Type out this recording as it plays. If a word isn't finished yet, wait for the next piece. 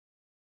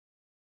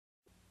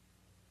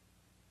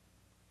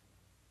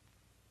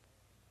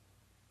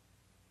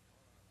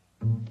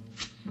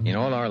In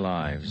all our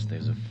lives,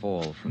 there's a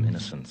fall from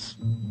innocence,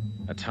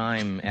 a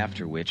time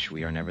after which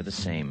we are never the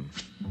same.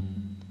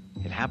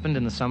 It happened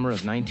in the summer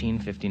of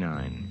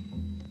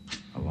 1959,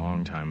 a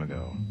long time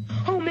ago.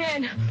 Oh,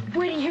 man,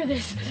 where do you hear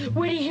this?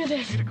 Where do you hear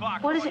this?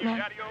 What is it,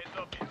 man?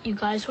 You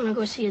guys want to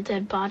go see a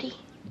dead body?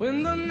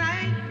 When the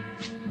night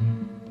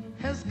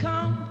has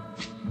come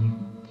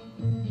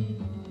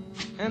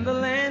and the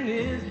land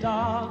is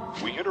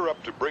dark. We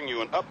interrupt to bring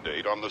you an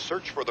update on the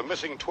search for the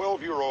missing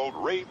 12-year-old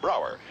Ray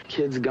Brower.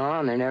 Kid's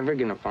gone. They're never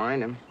gonna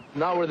find him.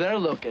 Not where they're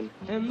looking.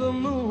 And the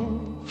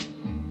moon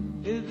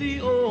is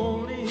the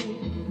only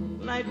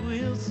light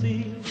we'll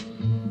see.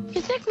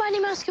 You think Mighty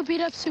Mouse could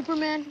beat up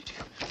Superman?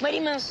 Mighty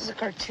Mouse is a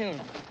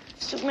cartoon.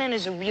 Superman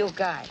is a real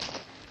guy.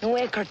 No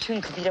way a cartoon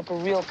could beat up a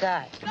real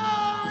guy.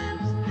 Oh,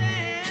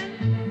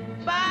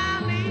 stand by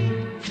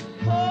me.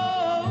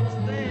 Oh,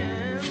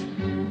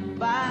 stand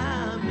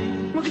by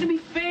me. We're gonna be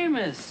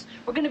famous.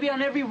 We're gonna be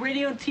on every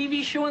radio and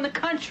TV show in the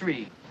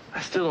country. I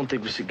still don't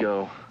think we should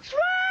go.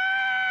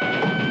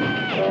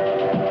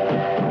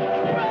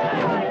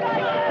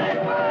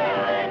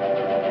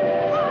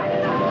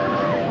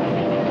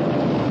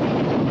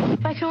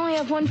 If I can only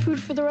have one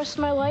food for the rest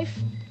of my life,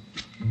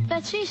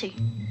 that's easy.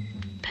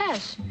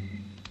 Pass.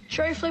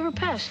 Cherry flavor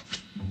pass.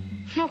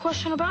 No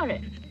question about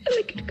it. I'd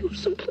like to go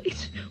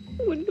someplace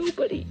where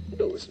nobody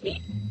knows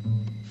me.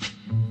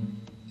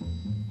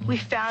 We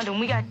found him.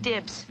 We got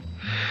dibs.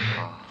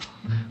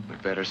 We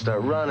better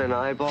start running,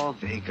 Eyeball.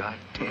 They got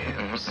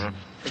dibs.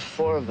 There's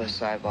 4 of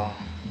us, Eyeball.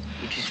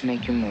 You just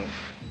make your move.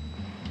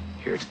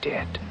 You're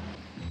dead.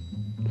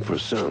 For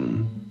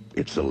some,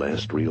 it's the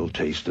last real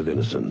taste of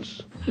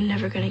innocence. I'm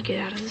never gonna get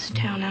out of this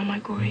town, am I,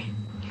 Gordie?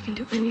 You can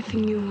do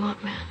anything you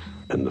want, man.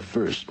 And the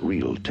first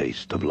real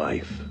taste of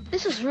life.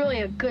 This is really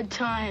a good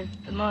time.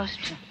 The most.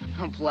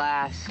 A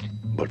blast.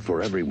 But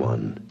for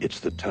everyone, it's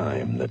the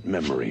time that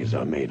memories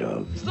are made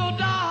of. So,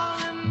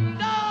 darling,